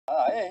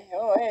Yat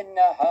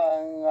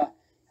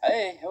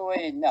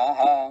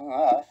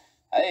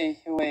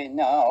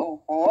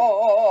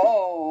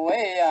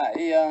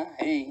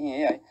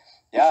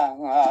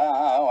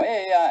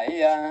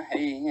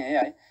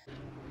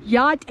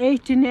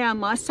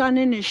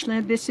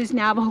Masaninishla. This is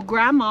Navajo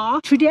Grandma.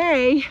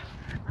 Today,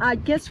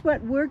 guess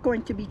what we're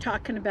going to be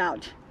talking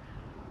about?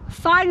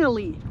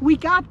 Finally, we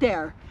got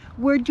there.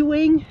 We're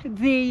doing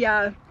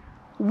the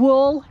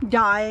wool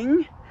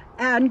dyeing,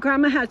 and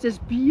Grandma has this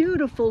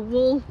beautiful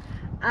wool,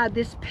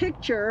 this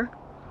picture,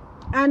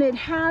 and it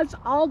has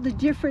all the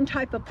different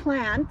type of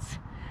plants,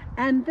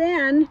 and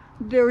then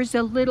there's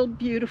a little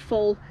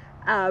beautiful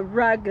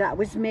rug that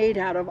was made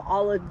out of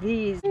all of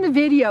these. In the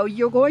video,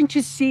 you're going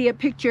to see a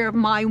picture of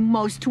my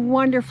most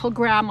wonderful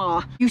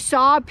grandma. You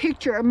saw a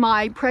picture of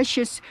my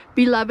precious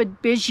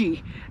beloved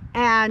Bizhi,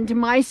 and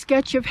my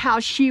sketch of how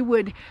she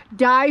would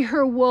dye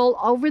her wool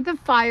over the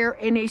fire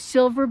in a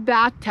silver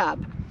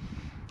bathtub,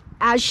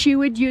 as she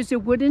would use a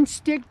wooden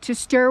stick to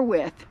stir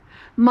with.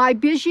 My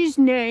Bizhi's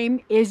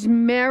name is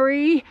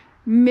Mary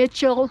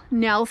Mitchell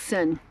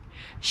Nelson.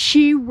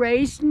 She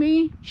raised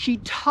me, she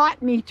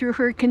taught me through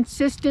her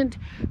consistent,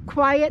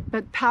 quiet,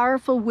 but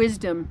powerful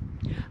wisdom.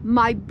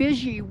 My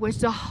Bizhi was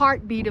the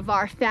heartbeat of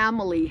our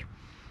family.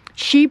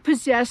 She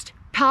possessed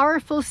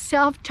powerful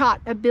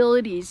self-taught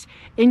abilities,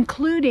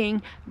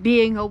 including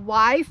being a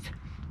wife,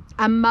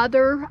 a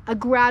mother, a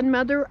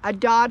grandmother, a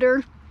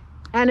daughter,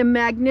 and a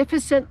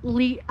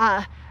magnificently,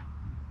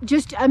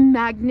 just a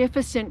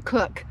magnificent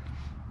cook.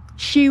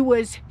 She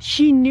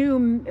knew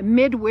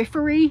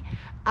midwifery.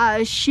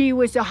 She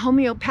was a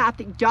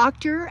homeopathic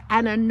doctor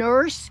and a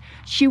nurse.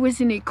 She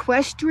was an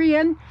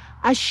equestrian,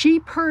 a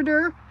sheep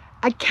herder,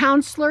 a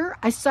counselor,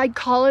 a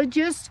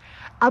psychologist,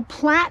 a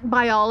plant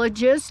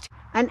biologist,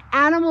 an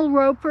animal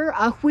roper,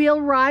 a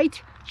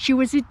wheelwright. She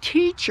was a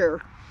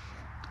teacher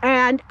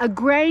and a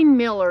grain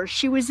miller.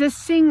 She was a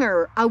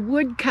singer, a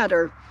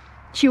woodcutter.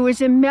 She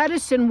was a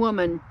medicine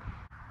woman,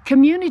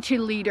 community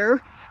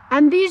leader,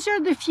 and these are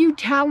the few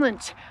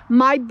talents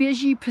my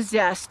Bizhi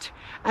possessed.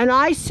 And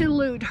I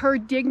salute her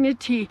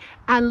dignity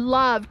and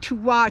love to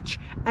watch,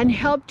 and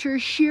helped her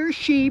shear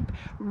sheep,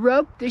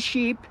 rope the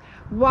sheep,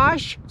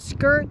 wash,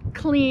 skirt,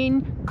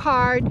 clean,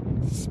 card,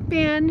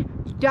 spin,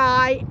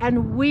 dye,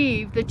 and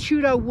weave the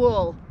Churro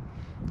wool.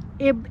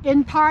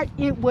 In part,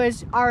 it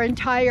was our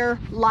entire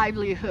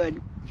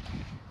livelihood.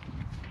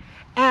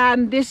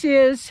 And this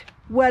is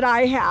what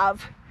I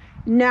have: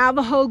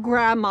 Navajo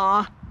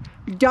Grandma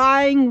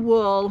dyeing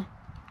wool,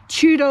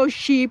 Churro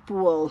sheep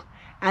wool.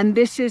 And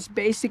this is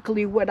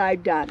basically what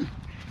I've done.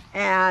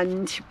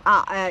 And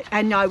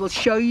I will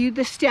show you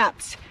the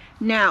steps.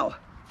 Now,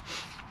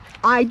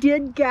 I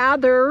did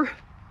gather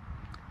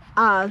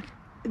some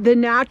of the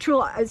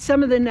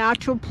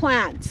natural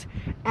plants,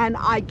 and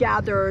I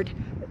gathered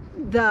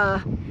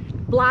the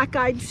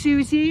black-eyed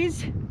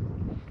Susies,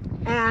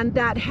 and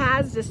that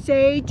has a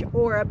sage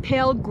or a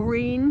pale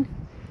green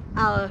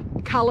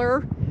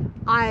color.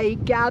 I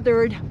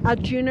gathered a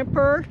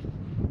juniper,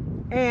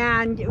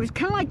 and it was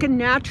kind of like a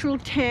natural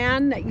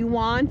tan that you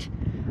want.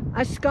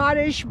 A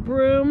Scottish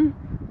broom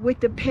with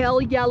the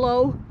pale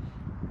yellow,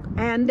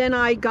 and then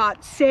I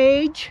got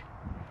sage,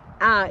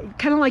 kind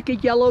of like a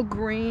yellow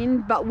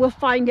green, but we'll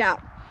find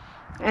out.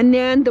 And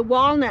then the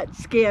walnut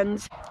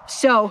skins.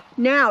 So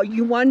now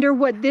you wonder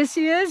what this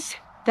is?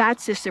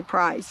 That's a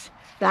surprise.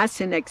 That's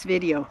the next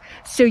video.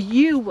 So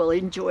you will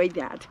enjoy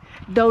that.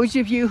 Those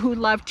of you who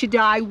love to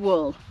dye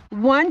wool.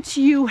 Once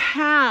you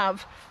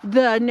have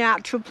the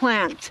natural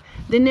plants,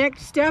 the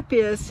next step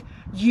is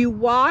you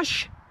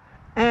wash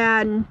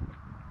the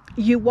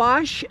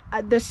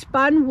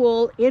spun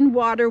wool in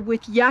water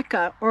with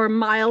yucca or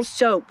mild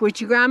soap,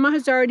 which Grandma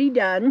has already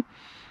done.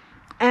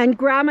 And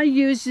Grandma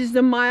uses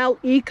the mild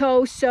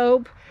eco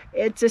soap.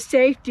 It's a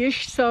safe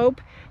dish soap,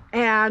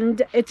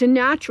 and it's a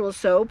natural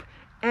soap.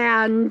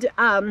 And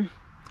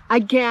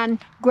again,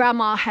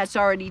 Grandma has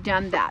already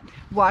done that.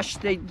 Wash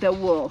the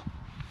wool.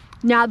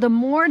 Now the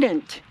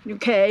mordant,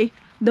 okay,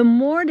 the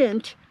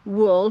mordant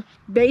wool,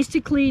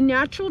 basically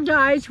natural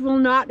dyes will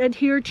not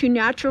adhere to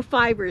natural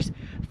fibers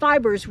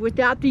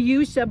without the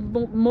use of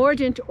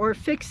mordant or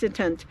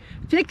fixative.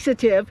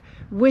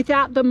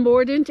 Without the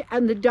mordant,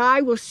 and the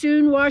dye will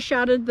soon wash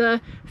out of the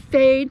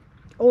fade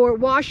or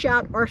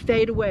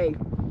fade away.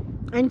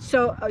 And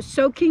so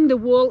soaking the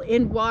wool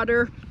in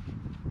water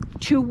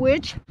to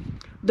which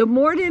the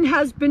mordant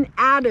has been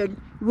added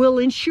will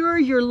ensure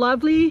your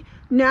lovely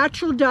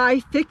natural dye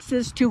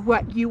fixes to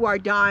what you are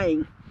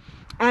dyeing.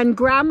 And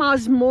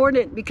Grandma's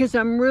mordant, because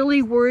I'm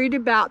really worried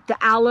about the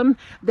alum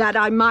that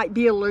I might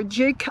be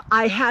allergic.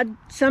 I had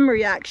some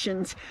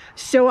reactions.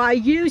 So I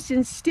used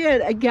instead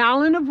a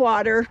gallon of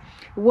water,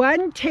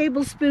 1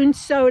 tablespoon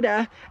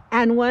soda,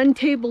 and 1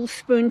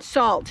 tablespoon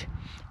salt.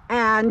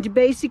 And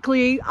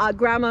basically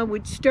Grandma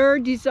would stir,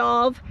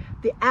 dissolve,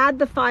 add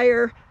the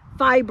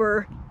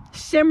fiber,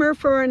 simmer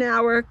for an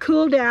hour,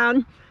 cool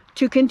down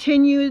to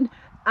continue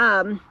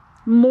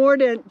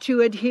mordant to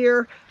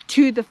adhere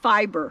to the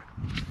fiber.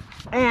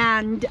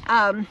 And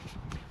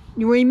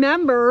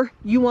remember,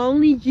 you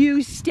only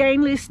use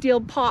stainless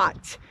steel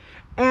pots.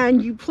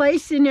 And you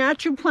place the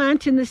natural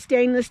plant in the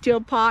stainless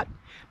steel pot,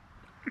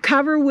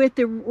 cover with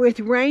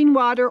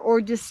rainwater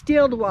or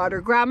distilled water.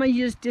 Grandma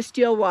used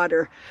distilled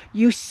water.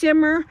 You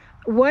simmer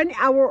 1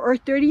 hour or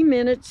 30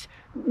 minutes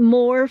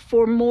more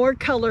for more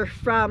color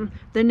from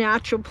the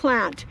natural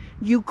plant.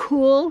 You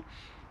cool,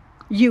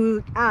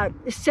 you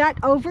set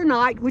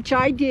overnight, which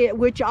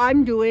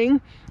I'm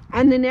doing,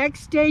 and the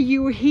next day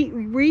you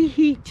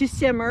reheat to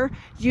simmer.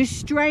 You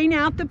strain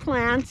out the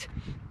plants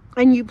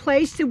and you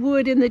place the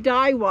wood in the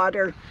dye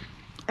water,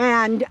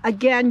 and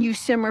again you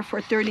simmer for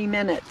 30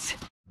 minutes.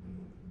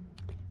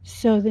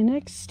 So the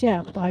next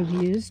step I've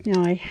used,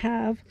 now I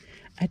have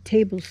a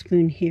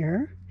tablespoon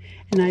here,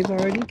 and I've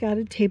already got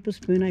a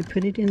tablespoon. I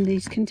put it in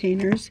these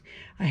containers.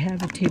 I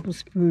have a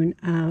tablespoon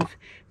of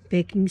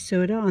baking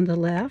soda on the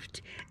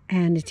left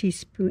and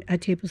a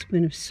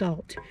tablespoon of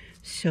salt.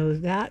 So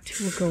that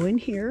will go in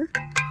here,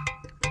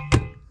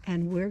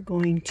 and we're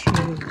going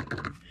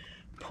to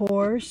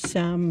pour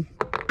some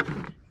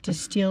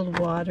distilled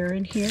water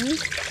in here.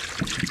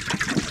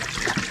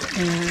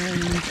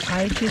 And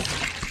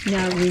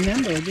now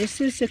remember,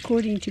 this is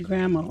according to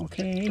Grandma,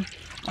 okay?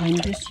 I'm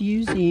just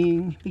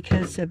using,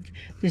 because of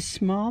this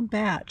small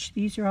batch,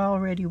 these are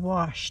already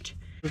washed.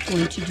 We're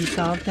going to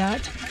dissolve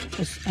that,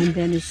 and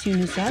then as soon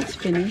as that's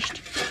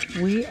finished,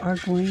 we are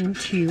going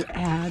to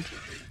add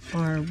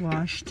our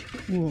washed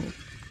wool.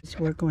 So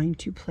we're going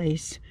to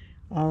place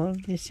all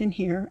of this in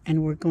here,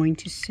 and we're going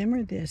to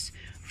simmer this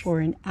for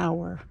an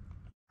hour.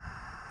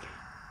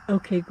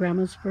 Okay,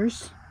 Grandma's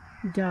first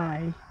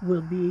dye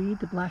will be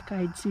the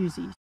black-eyed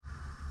Susies.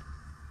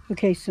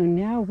 Okay, so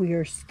now we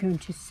are going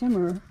to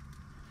simmer.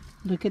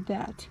 Look at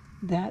that.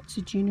 That's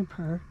a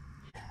juniper.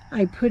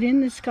 I put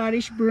in the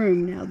Scottish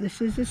broom. Now,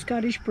 this is the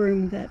Scottish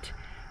broom that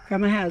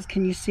Grandma has.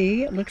 Can you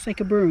see? It looks like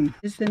a broom.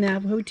 This is the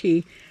Navajo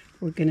tea.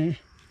 We're going to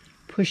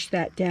push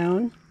that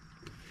down.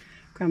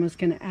 Grandma's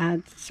going to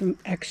add some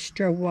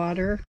extra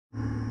water.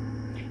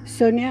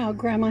 So now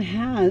Grandma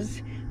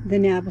has the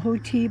Navajo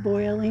tea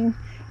boiling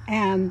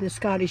and the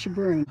Scottish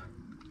broom.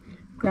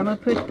 Grandma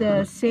put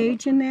the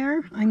sage in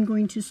there. I'm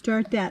going to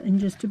start that in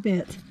just a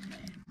bit.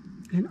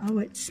 And oh,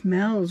 it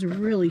smells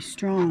really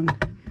strong.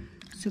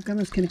 So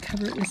Grandma's going to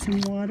cover it with some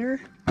water,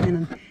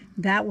 and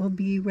that will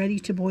be ready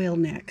to boil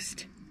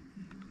next.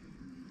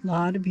 A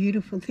lot of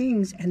beautiful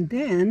things. And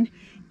then,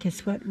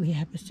 guess what? We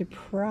have a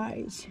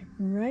surprise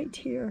right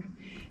here.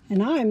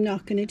 And I'm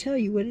not going to tell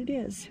you what it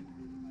is.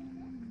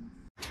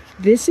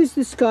 This is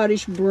the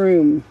Scottish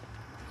broom.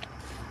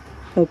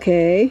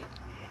 Okay?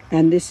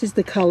 And this is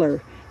the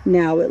color.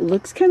 Now, it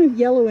looks kind of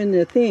yellow in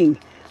the thing,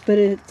 but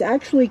it's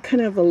actually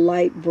kind of a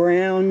light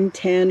brown,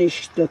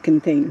 tannish looking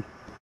thing.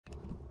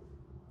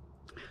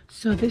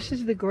 So this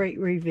is the great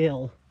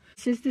reveal.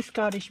 This is the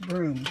Scottish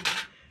broom.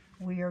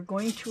 We are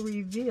going to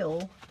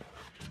reveal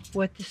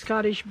what the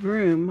Scottish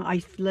broom,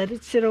 I let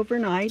it sit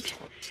overnight,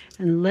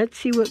 and let's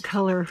see what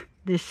color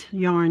this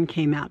yarn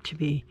came out to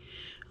be.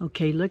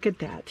 Okay, look at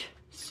that.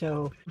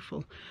 So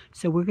beautiful.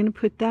 So we're going to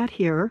put that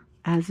here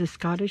as a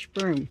Scottish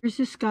broom. Here's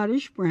the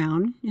Scottish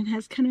brown. It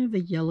has kind of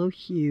a yellow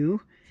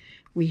hue.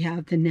 We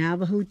have the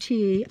Navajo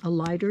tea, a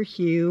lighter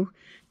hue.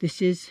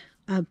 This is,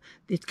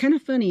 it's kind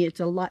of funny. It's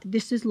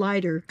this is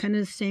lighter, kind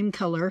of the same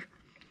color.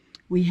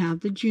 We have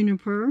the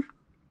juniper.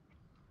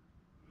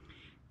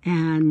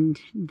 And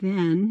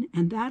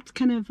that's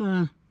kind of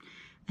a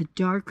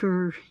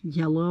darker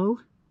yellow.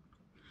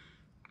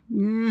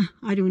 Yeah,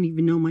 I don't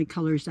even know my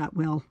colors that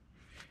well.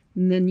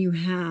 And then you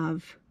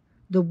have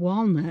the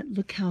walnut.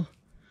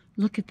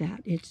 Look at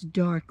that. It's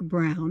dark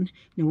brown.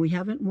 Now, we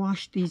haven't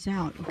washed these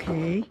out,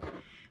 okay?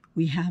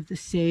 We have the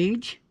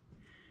sage,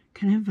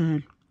 kind of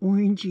an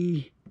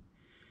orangey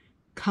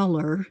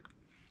color.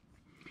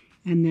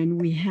 And then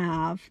we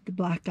have the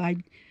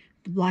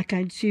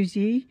black-eyed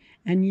Susie,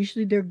 and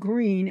usually they're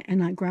green,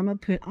 and Grandma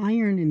put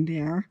iron in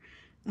there,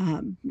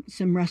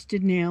 some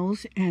rusted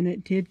nails, and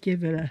it did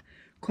give it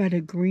quite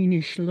a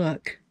greenish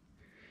look.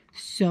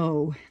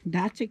 So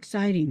that's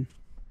exciting.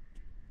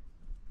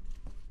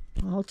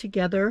 All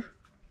together,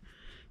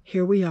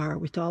 here we are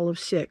with all of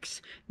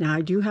 6. Now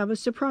I do have a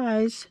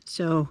surprise.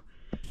 So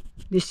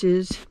this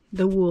is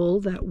the wool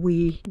that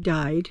we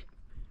dyed,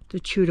 the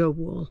Churro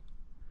wool.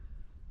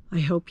 I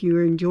hope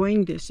you're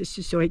enjoying this. This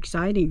is so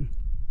exciting.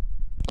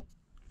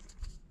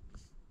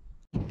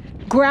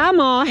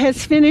 Grandma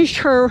has finished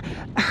her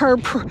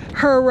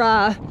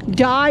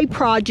dye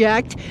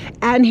project,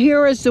 and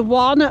here is the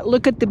walnut.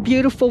 Look at the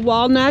beautiful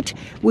walnut.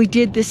 We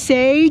did the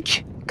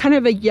sage, kind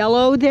of a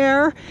yellow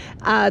there.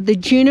 The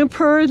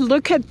juniper,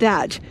 look at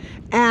that.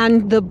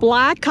 And the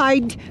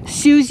black-eyed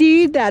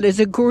Susie, that is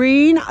a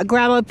green.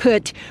 Grandma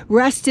put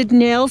rusted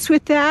nails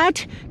with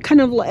that,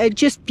 kind of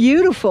just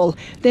beautiful.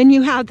 Then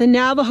you have the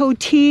Navajo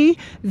tea,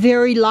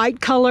 very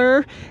light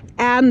color,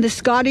 and the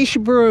Scottish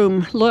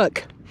broom,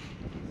 look.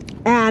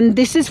 And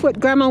this is what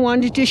Grandma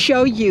wanted to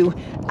show you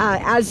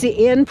as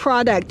the end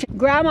product.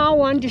 Grandma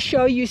wanted to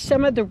show you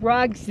some of the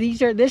rugs.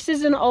 This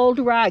is an old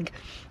rug.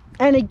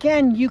 And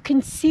again, you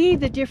can see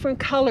the different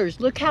colors.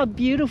 Look how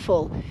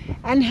beautiful,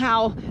 and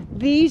how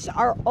these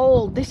are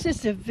old. This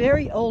is a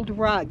very old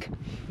rug.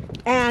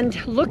 And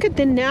look at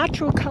the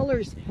natural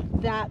colors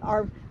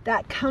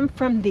that come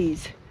from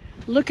these.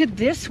 Look at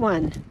this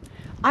one.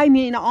 I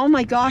mean, oh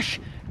my gosh,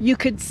 you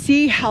could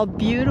see how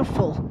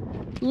beautiful.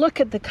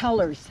 Look at the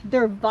colors.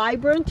 They're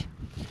vibrant.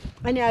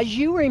 And as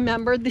you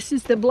remember, this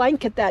is the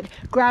blanket that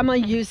Grandma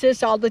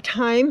uses all the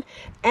time,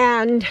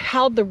 and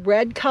how the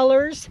red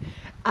colors,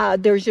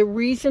 there's a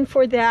reason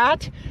for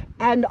that,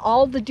 and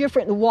all the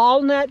different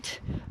walnut,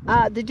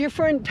 the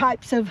different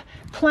types of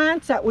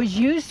plants that was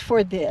used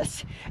for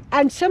this.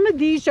 And some of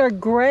these are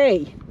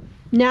gray,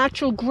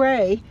 natural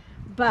gray,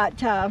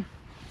 but,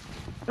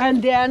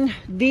 and then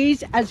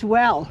these as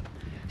well.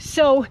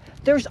 So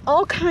there's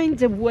all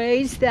kinds of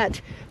ways that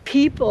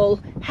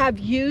people have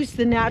used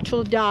the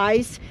natural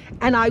dyes,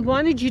 and I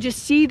wanted you to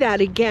see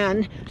that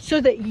again so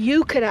that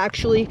you could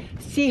actually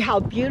see how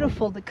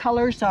beautiful the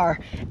colors are,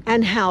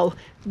 and how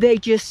they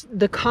just,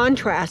 the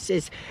contrast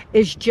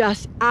is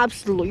just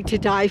absolutely to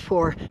die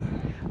for.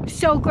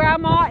 So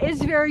Grandma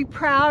is very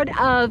proud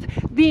of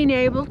being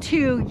able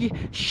to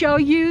show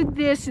you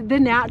the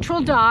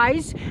natural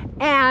dyes,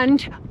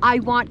 and I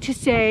want to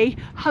say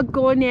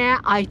Hagone.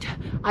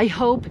 I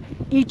hope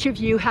each of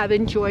you have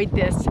enjoyed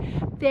this.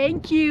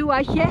 Thank you.